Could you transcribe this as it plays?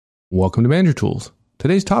Welcome to Manager Tools.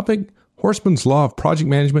 Today's topic, Horstman's Law of Project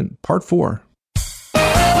Management, Part 4.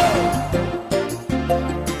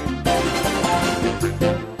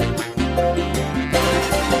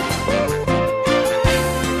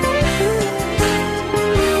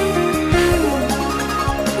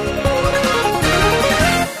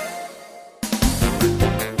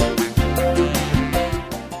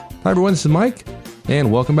 Hi everyone, this is Mike,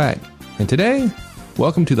 and welcome back. And today,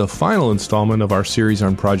 welcome to the final installment of our series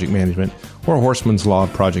on project management, or Horstman's Law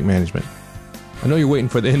of Project Management. I know you're waiting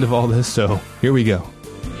for the end of all this, so here we go.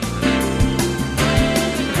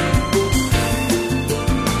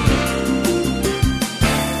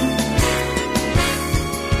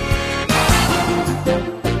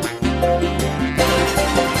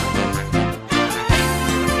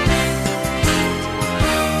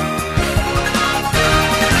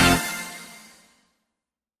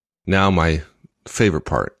 Now my favorite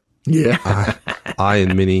part. Yeah. I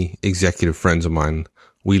and many executive friends of mine,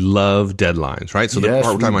 we love deadlines, right? So the part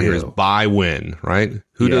we're talking about here is buy when, right?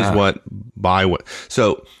 Who does what, buy what.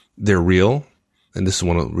 So they're real. And this is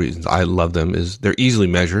one of the reasons I love them is they're easily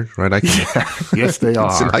measured, right? Yes, they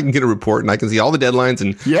are. So I can get a report and I can see all the deadlines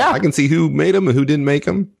and I can see who made them and who didn't make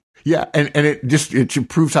them. Yeah. And it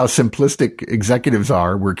proves how simplistic executives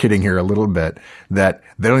are. We're kidding here a little bit that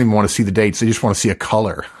they don't even want to see the dates. They just want to see a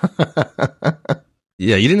color.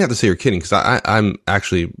 Yeah. You didn't have to say you're kidding because I'm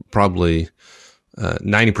actually probably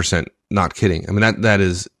 90% not kidding. I mean, that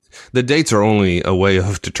is, the dates are only a way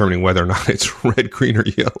of determining whether or not it's red, green, or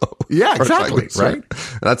yellow. Yeah, exactly. Right.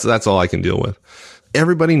 That's all I can deal with.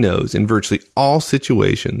 Everybody knows in virtually all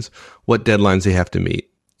situations what deadlines they have to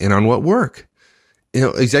meet and on what work. You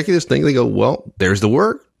know, executives think, they go, well, there's the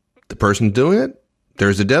work, the person doing it,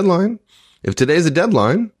 there's the deadline. If today's a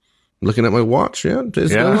deadline, looking at my watch, today's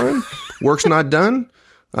the deadline, work's not done,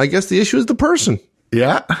 I guess the issue is the person.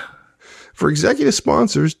 Yeah. For executive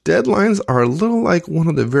sponsors, deadlines are a little like one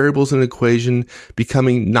of the variables in an equation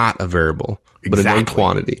becoming not a variable, but a known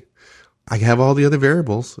quantity. I have all the other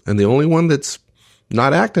variables, and the only one that's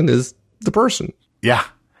not acting is the person. Yeah.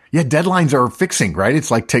 Yeah, deadlines are fixing, right?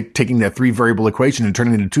 It's like taking that 3-variable equation and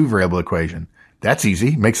turning it into a 2-variable equation. That's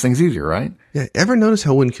easy. Makes things easier, right? Yeah. Ever notice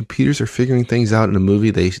how when computers are figuring things out in a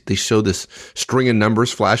movie, they show this string of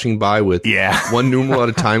numbers flashing by with one numeral at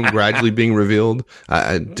a time gradually being revealed?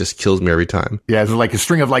 It just kills me every time. Yeah, it's like a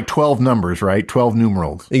string of like 12 numbers, right? 12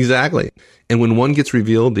 numerals. Exactly. And when one gets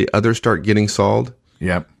revealed, the others start getting solved.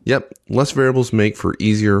 Yep. Less variables make for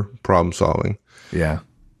easier problem solving. Yeah.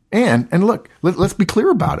 And look, let's be clear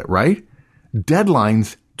about it, right?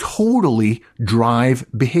 Deadlines totally drive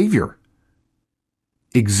behavior.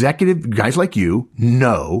 Executive guys like you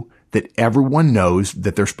know that everyone knows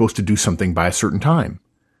that they're supposed to do something by a certain time.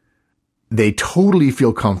 They totally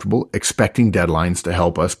feel comfortable expecting deadlines to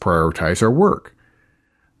help us prioritize our work.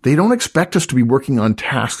 They don't expect us to be working on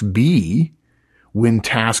task B when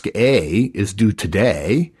task A is due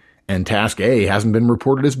today and task A hasn't been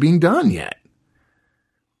reported as being done yet.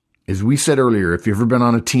 As we said earlier, if you've ever been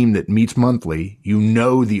on a team that meets monthly, you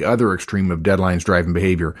know the other extreme of deadlines driving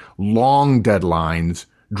behavior. Long deadlines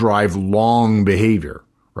drive long behavior,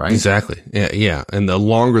 right? Exactly. Yeah. And the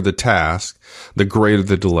longer the task, the greater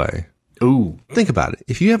the delay. Ooh. Think about it.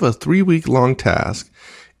 If you have a 3-week long task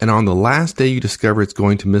and on the last day you discover it's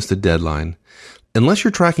going to miss the deadline, unless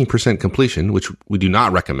you're tracking % completion, which we do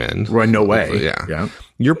not recommend. Right, no way. Yeah.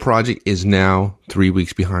 Your project is now 3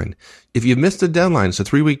 weeks behind. If you've missed the deadline, it's a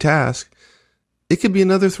 3-week task, it could be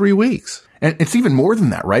another 3 weeks. And it's even more than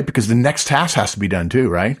that, right? Because the next task has to be done too,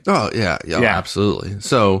 right? Oh, yeah, absolutely.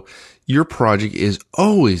 So your project is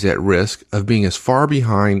always at risk of being as far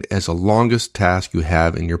behind as the longest task you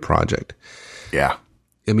have in your project. Yeah.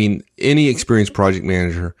 I mean, any experienced project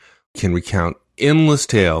manager can recount endless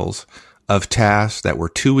tales of tasks that were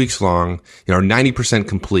 2 weeks long, 90%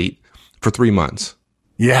 complete for 3 months.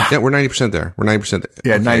 Yeah. We're 90% there. We're 90% there.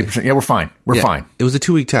 Yeah, okay. 90%. Yeah, we're fine. We're fine. It was a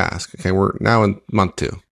 2-week task. Okay, we're now in month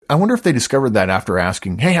 2. I wonder if they discovered that after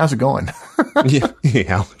asking, hey, how's it going? Yeah,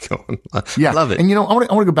 how's it going? Yeah. Love it. And I want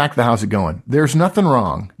to go back to the how's it going. There's nothing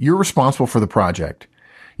wrong. You're responsible for the project.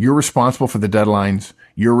 You're responsible for the deadlines.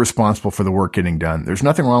 You're responsible for the work getting done. There's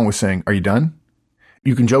nothing wrong with saying, are you done?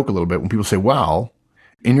 You can joke a little bit when people say, well,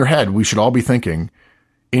 in your head, we should all be thinking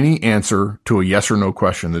any answer to a yes or no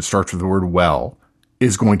question that starts with the word well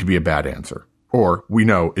is going to be a bad answer. Or we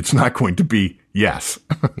know it's not going to be yes.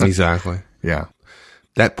 Exactly. Yeah.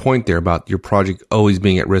 That point there about your project always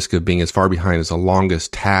being at risk of being as far behind as the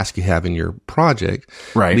longest task you have in your project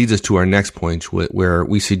leads us to our next point where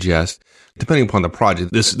we suggest, depending upon the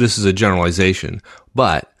project, this is a generalization,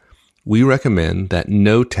 but we recommend that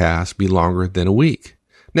no task be longer than a week.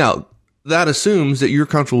 Now, that assumes that you're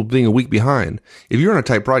comfortable being a week behind. If you're on a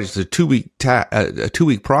tight project, it's a 2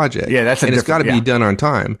 week project. Yeah, that's and it's got to be done on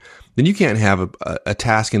time. Then you can't have a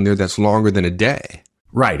task in there that's longer than a day.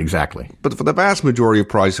 Right, exactly. But for the vast majority of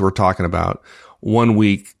projects that we're talking about, 1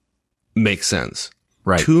 week makes sense.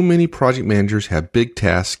 Right. Too many project managers have big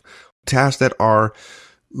tasks that are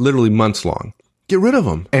literally months long. Get rid of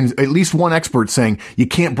them. And at least one expert saying, you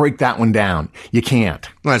can't break that one down. You can't.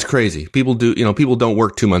 Well, that's crazy. People don't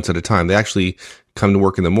work 2 months at a time. They actually come to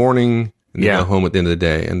work in the morning and they go home at the end of the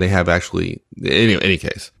day. And they have actually, any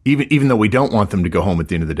case. Even though we don't want them to go home at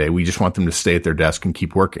the end of the day, we just want them to stay at their desk and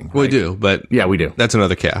keep working. Right? We do, but yeah, we do. That's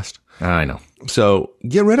another cast. I know. So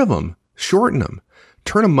get rid of them. Shorten them.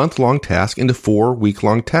 Turn a month-long task into 4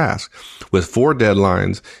 week-long tasks with 4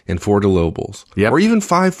 deadlines and 4 deliverables. Yep. Or even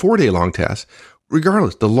 5 4-day-long tasks.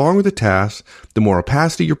 Regardless, the longer the task, the more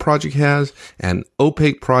opacity your project has, and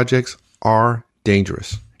opaque projects are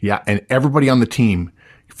dangerous. Yeah, and everybody on the team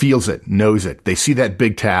feels it, knows it. They see that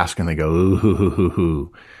big task and they go, ooh, hoo, hoo, hoo,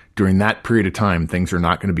 hoo. During that period of time, things are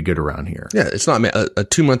not going to be good around here. Yeah, it's not a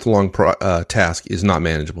 2-month-long task is not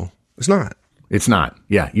manageable. It's not. It's not.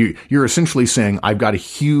 Yeah, you're essentially saying I've got a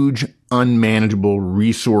huge, unmanageable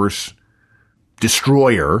resource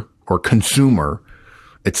destroyer or consumer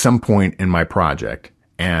at some point in my project,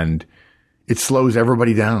 and it slows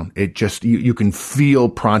everybody down. It just, you can feel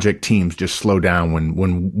project teams just slow down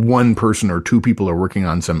when one person or 2 people are working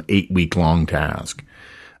on some 8-week long task.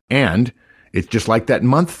 And it's just like that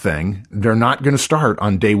month thing. They're not going to start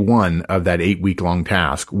on day 1 of that 8-week long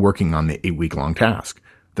task working on the 8-week long task.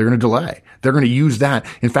 They're going to delay. They're going to use that.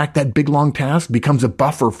 In fact, that big long task becomes a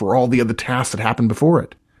buffer for all the other tasks that happened before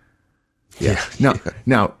it. Yeah.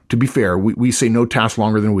 Now, to be fair, we say no task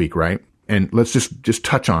longer than a week, right? And let's just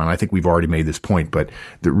touch on, I think we've already made this point, but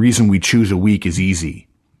the reason we choose a week is easy.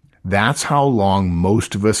 That's how long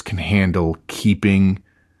most of us can handle keeping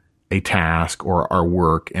a task or our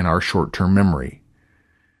work in our short-term memory.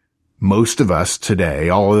 Most of us today,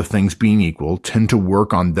 all other things being equal, tend to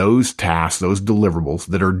work on those tasks, those deliverables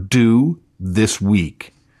that are due this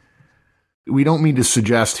week. We don't mean to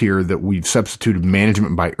suggest here that we've substituted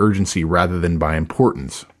management by urgency rather than by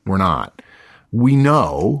importance. We're not. We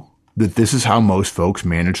know that this is how most folks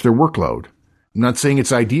manage their workload. I'm not saying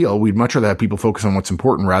it's ideal. We'd much rather have people focus on what's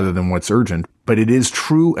important rather than what's urgent, but it is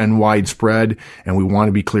true and widespread, and we want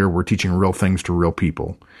to be clear we're teaching real things to real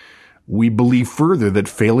people. We believe further that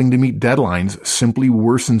failing to meet deadlines simply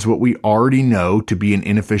worsens what we already know to be an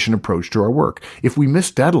inefficient approach to our work. If we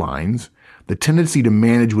miss deadlines, the tendency to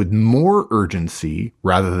manage with more urgency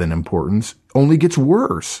rather than importance only gets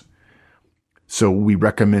worse. So we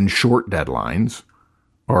recommend short deadlines,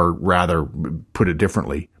 or rather, put it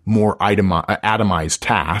differently, more atomized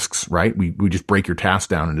tasks, right? We just break your task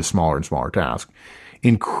down into smaller and smaller tasks,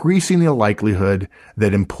 increasing the likelihood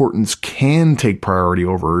that importance can take priority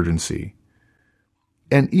over urgency.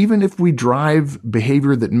 And even if we drive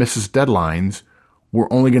behavior that misses deadlines,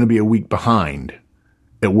 we're only going to be a week behind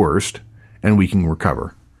at worst, and we can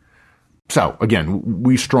recover. So again,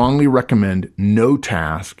 we strongly recommend no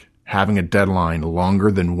task having a deadline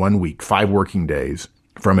longer than 1 week, 5 working days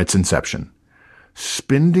from its inception.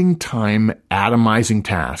 Spending time atomizing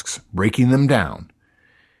tasks, breaking them down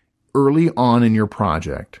early on in your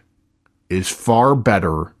project is far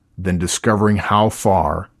better than discovering how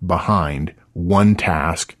far behind one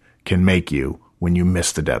task can make you when you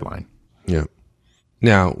miss the deadline. Yeah.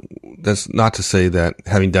 Now, that's not to say that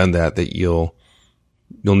having done that you'll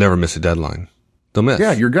never miss a deadline. They'll miss.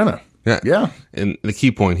 Yeah, you're gonna. Yeah. And the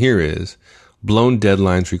key point here is blown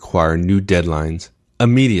deadlines require new deadlines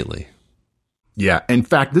immediately. Yeah. In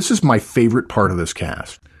fact, this is my favorite part of this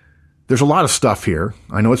cast. There's a lot of stuff here.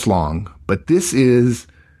 I know it's long, but this is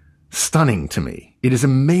stunning to me. It is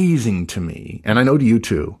amazing to me, and I know to you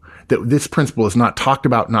too, that this principle is not talked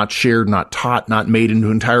about, not shared, not taught, not made into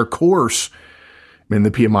an entire course in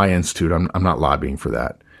the PMI Institute. I'm not lobbying for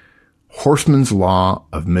that. Horstman's Law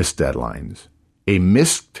of Missed Deadlines. A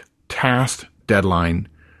missed task deadline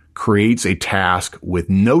creates a task with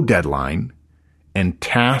no deadline, and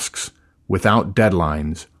tasks without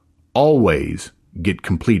deadlines always get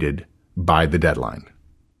completed by the deadline.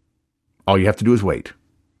 All you have to do is wait.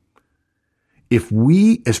 If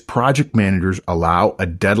we as project managers allow a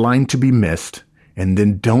deadline to be missed and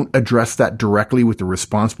then don't address that directly with the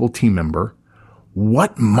responsible team member,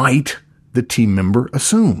 what might the team member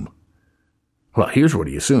assume? Well, here's what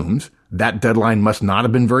he assumes. That deadline must not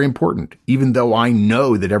have been very important. Even though I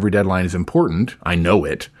know that every deadline is important, I know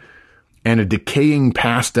it, and a decaying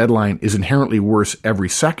past deadline is inherently worse every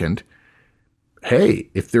second, hey,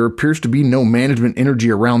 if there appears to be no management energy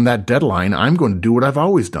around that deadline, I'm going to do what I've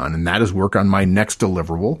always done, and that is work on my next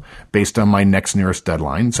deliverable based on my next nearest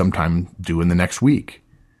deadline, sometime due in the next week.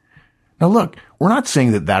 Now look, we're not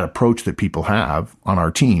saying that that approach that people have on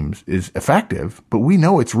our teams is effective, but we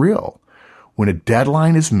know it's real. When a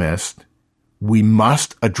deadline is missed, we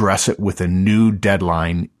must address it with a new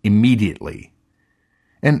deadline immediately.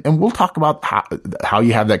 And we'll talk about how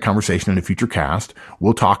you have that conversation in a future cast.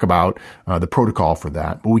 We'll talk about the protocol for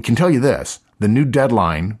that. But we can tell you this, the new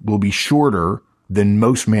deadline will be shorter than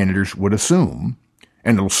most managers would assume.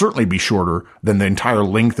 And it'll certainly be shorter than the entire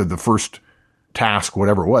length of the first task,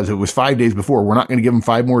 whatever it was. It was 5 days before. We're not going to give them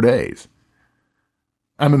 5 more days.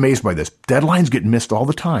 I'm amazed by this. Deadlines get missed all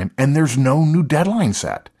the time, and there's no new deadline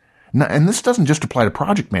set. Now, and this doesn't just apply to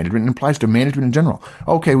project management, it applies to management in general.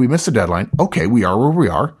 Okay, we missed the deadline. Okay, we are where we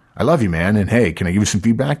are. I love you, man. And hey, can I give you some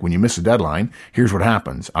feedback? When you miss a deadline, here's what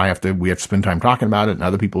happens. We have to spend time talking about it, and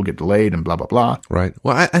other people get delayed and blah, blah, blah. Right.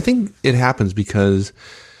 Well, I think it happens because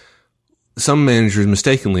some managers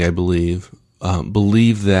mistakenly, I believe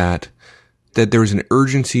that there's an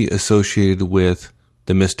urgency associated with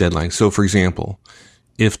the missed deadline. So for example,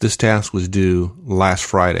 if this task was due last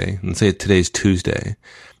Friday, and say today's Tuesday,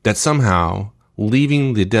 that somehow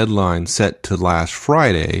leaving the deadline set to last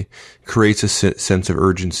Friday creates a sense of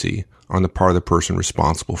urgency on the part of the person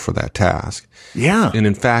responsible for that task. Yeah. And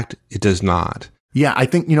in fact, it does not. Yeah. I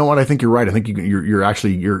think, you know what? I think you're right. I think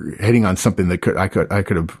you're hitting on something that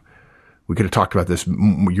we could have talked about this.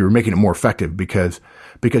 You're making it more effective because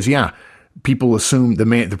yeah, people assume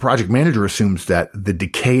the project manager assumes that the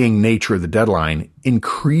decaying nature of the deadline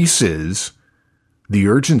increases the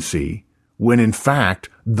urgency, when in fact,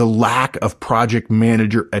 the lack of project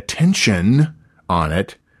manager attention on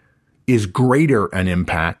it is greater an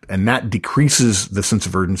impact, and that decreases the sense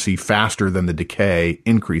of urgency faster than the decay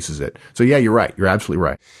increases it. So yeah, you're right. You're absolutely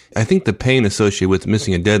right. I think the pain associated with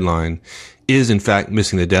missing a deadline is in fact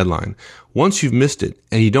missing the deadline. Once you've missed it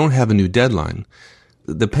and you don't have a new deadline,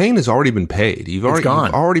 the pain has already been paid. You've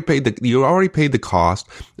already paid the cost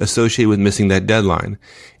associated with missing that deadline.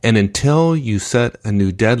 And until you set a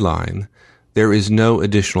new deadline, there is no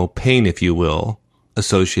additional pain, if you will,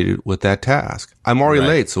 associated with that task. I'm already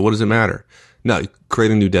late, so what does it matter? No,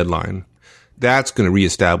 create a new deadline. That's going to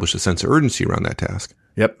reestablish a sense of urgency around that task.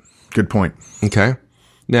 Yep. Good point. Okay.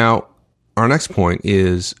 Now, our next point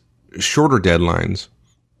is shorter deadlines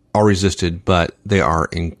are resisted, but they are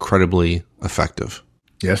incredibly effective.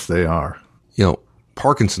 Yes, they are. You know,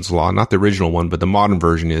 Parkinson's law, not the original one, but the modern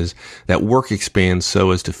version is that work expands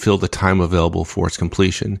so as to fill the time available for its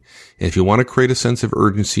completion. And if you want to create a sense of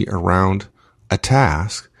urgency around a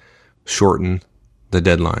task, shorten the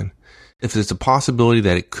deadline. If there's a possibility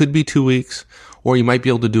that it could be 2 weeks, or you might be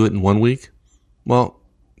able to do it in 1 week, well,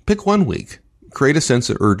 pick 1 week. Create a sense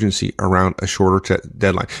of urgency around a shorter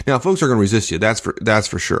deadline. Now, folks are going to resist you. That's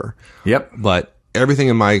for sure. Yep. But everything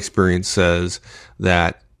in my experience says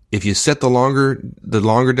that if you set the longer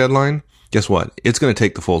deadline, guess what? It's going to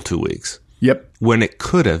take the full 2 weeks. Yep. When it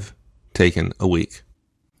could have taken a week.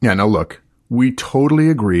 Yeah. Now look, we totally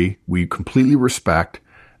agree. We completely respect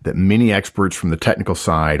that many experts from the technical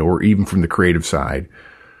side, or even from the creative side,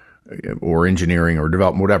 or engineering or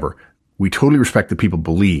development, whatever, we totally respect that people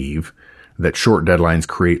believe that short deadlines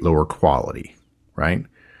create lower quality, right?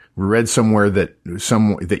 We read somewhere that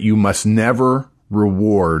you must never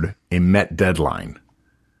reward a met deadline,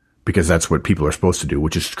 because that's what people are supposed to do,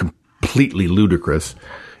 which is completely ludicrous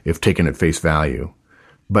if taken at face value.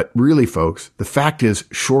 But really, folks, the fact is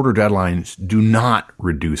shorter deadlines do not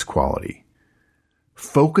reduce quality.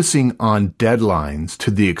 Focusing on deadlines to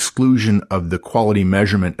the exclusion of the quality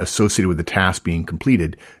measurement associated with the task being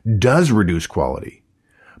completed does reduce quality.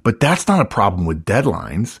 But that's not a problem with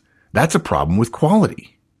deadlines. That's a problem with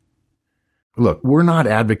quality. Look, we're not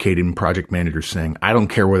advocating project managers saying, I don't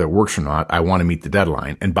care whether it works or not, I want to meet the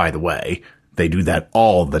deadline. And by the way, they do that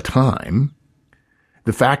all the time.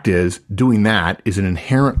 The fact is, doing that is an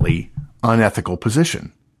inherently unethical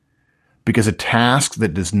position, because a task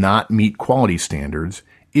that does not meet quality standards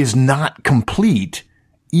is not complete,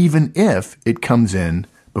 even if it comes in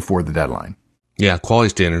before the deadline. Yeah, quality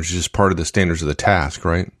standards is just part of the standards of the task,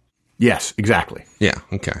 right? Yes, exactly. Yeah,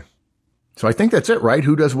 okay. So I think that's it, right?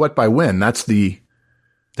 Who does what by when? That's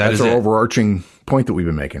our overarching point that we've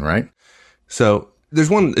been making, right? So there's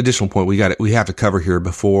one additional point we have to cover here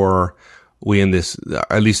before we end this,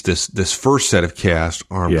 at least this first set of cast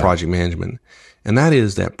on project management. And that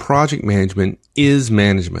is that project management is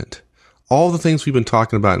management. All the things we've been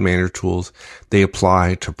talking about in manager tools, they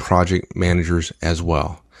apply to project managers as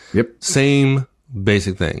well. Yep. Same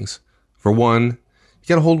basic things. For one, You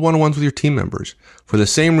got to hold one-on-ones with your team members. For the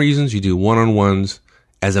same reasons you do one-on-ones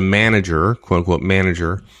as a manager, quote-unquote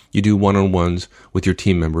manager, you do one-on-ones with your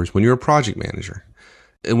team members when you're a project manager.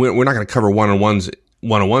 And we're not going to cover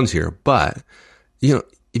one-on-ones here, but,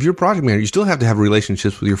 if you're a project manager, you still have to have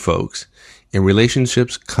relationships with your folks. And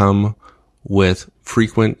relationships come with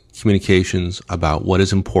frequent communications about what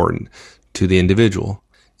is important to the individual.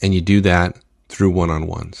 And you do that through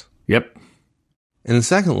one-on-ones. Yep. And then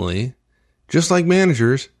secondly, just like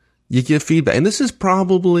managers, you give feedback. And this is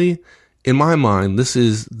probably, in my mind, this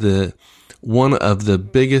is one of the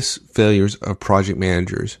biggest failures of project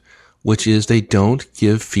managers, which is they don't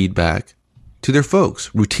give feedback to their folks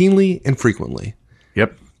routinely and frequently.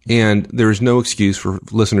 Yep. And there is no excuse for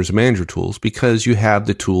listeners of manager tools because you have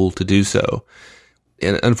the tool to do so.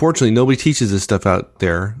 And unfortunately, nobody teaches this stuff out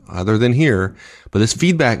there other than here. But this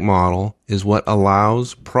feedback model is what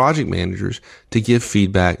allows project managers to give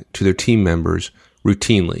feedback to their team members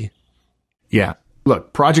routinely. Yeah.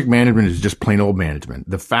 Look, project management is just plain old management.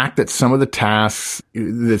 The fact that some of the tasks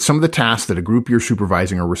that a group you're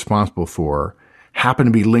supervising are responsible for happen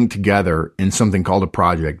to be linked together in something called a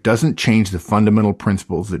project doesn't change the fundamental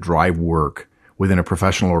principles that drive work within a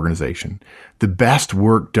professional organization. The best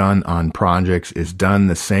work done on projects is done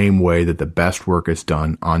the same way that the best work is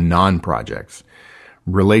done on non-projects.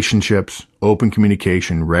 Relationships, open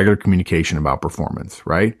communication, regular communication about performance,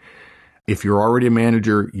 right? If you're already a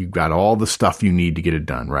manager, you've got all the stuff you need to get it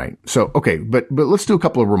done, right? So, okay, but let's do a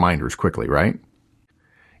couple of reminders quickly, right?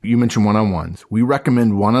 You mentioned one-on-ones. We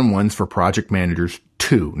recommend one-on-ones for project managers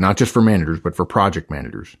too, not just for managers, but for project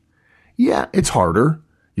managers. Yeah, it's harder.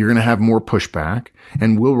 You're going to have more pushback,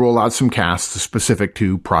 and we'll roll out some casts specific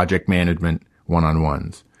to project management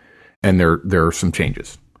one-on-ones. And there are some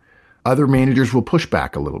changes. Other managers will push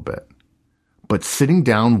back a little bit. But sitting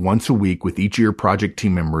down once a week with each of your project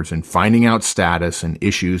team members and finding out status and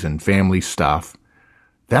issues and family stuff,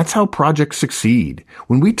 that's how projects succeed.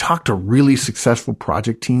 When we talk to really successful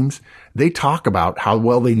project teams, they talk about how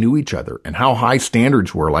well they knew each other and how high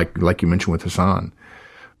standards were, like you mentioned with Hassan.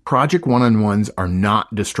 Project one-on-ones are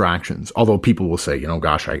not distractions, although people will say,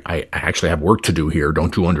 gosh, I actually have work to do here.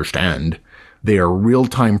 Don't you understand? They are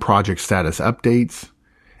real-time project status updates,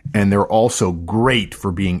 and they're also great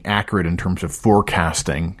for being accurate in terms of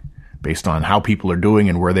forecasting based on how people are doing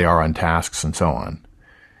and where they are on tasks and so on.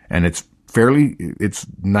 And it's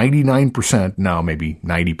 99%, now maybe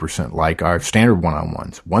 90% like our standard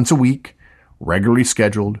one-on-ones. Once a week, regularly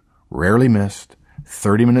scheduled, rarely missed,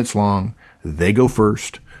 30 minutes long. They go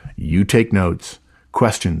first. You take notes,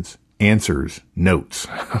 questions, answers, notes.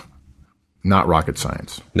 Not rocket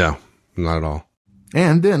science. No, not at all.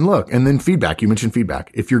 And then feedback. You mentioned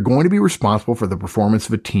feedback. If you're going to be responsible for the performance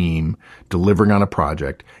of a team delivering on a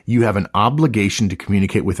project, you have an obligation to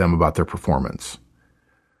communicate with them about their performance.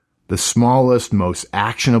 The smallest, most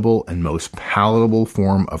actionable, and most palatable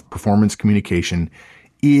form of performance communication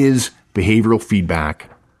is behavioral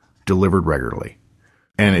feedback delivered regularly.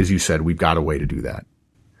 And as you said, we've got a way to do that.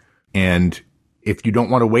 And if you don't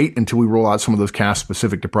want to wait until we roll out some of those casts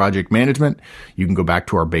specific to project management, you can go back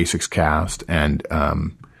to our basics cast and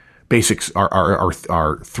basics,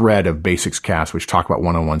 our thread of basics cast, which talk about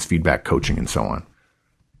one-on-ones, feedback, coaching, and so on.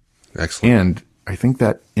 Excellent. And I think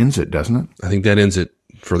that ends it, doesn't it? I think that ends it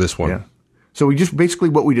for this one. Yeah. So we just basically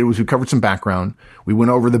what we did was we covered some background. We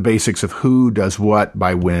went over the basics of who does what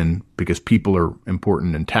by when, because people are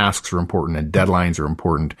important and tasks are important and deadlines are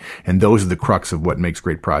important. And those are the crux of what makes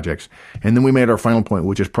great projects. And then we made our final point,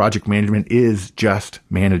 which is project management is just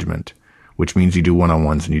management, which means you do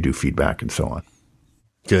one-on-ones and you do feedback and so on.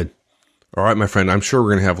 Good. All right, my friend. I'm sure we're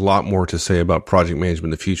going to have a lot more to say about project management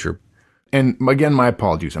in the future. And again, my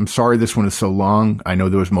apologies. I'm sorry this one is so long. I know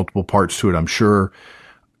there was multiple parts to it, I'm sure.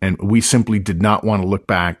 And we simply did not want to look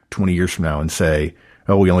back 20 years from now and say,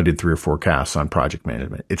 oh, we only did 3 or 4 casts on project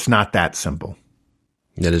management. It's not that simple.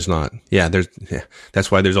 It is not. Yeah, that's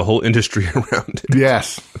why there's a whole industry around it.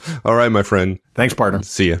 Yes. All right, my friend. Thanks, partner.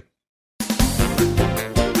 See ya.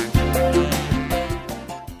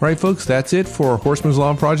 All right, folks, that's it for Horstman's Law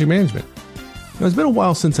of Project Management. Now, it's been a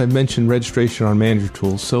while since I mentioned registration on Manager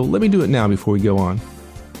Tools, so let me do it now before we go on.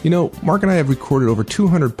 Mark and I have recorded over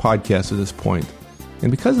 200 podcasts at this point. And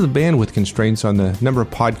because of the bandwidth constraints on the number of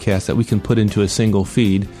podcasts that we can put into a single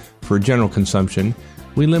feed for general consumption,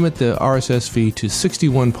 we limit the RSS feed to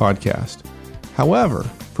 61 podcasts. However,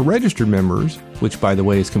 for registered members, which by the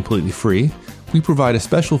way is completely free, we provide a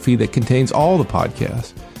special feed that contains all the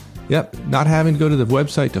podcasts. Yep, not having to go to the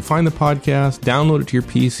website to find the podcast, download it to your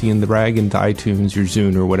PC and drag into iTunes, your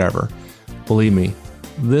Zune, or whatever. Believe me,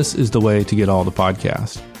 this is the way to get all the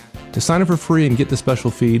podcasts. To sign up for free and get the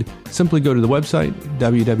special feed, simply go to the website,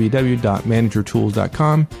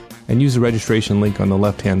 www.managertools.com, and use the registration link on the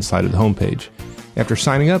left-hand side of the homepage. After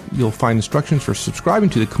signing up, you'll find instructions for subscribing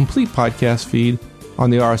to the complete podcast feed on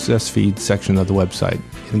the RSS feed section of the website.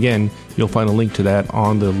 And again, you'll find a link to that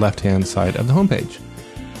on the left-hand side of the homepage.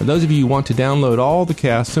 For those of you who want to download all the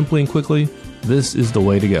casts simply and quickly, this is the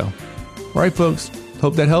way to go. All right, folks,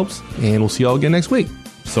 hope that helps, and we'll see you all again next week.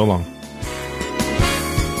 So long.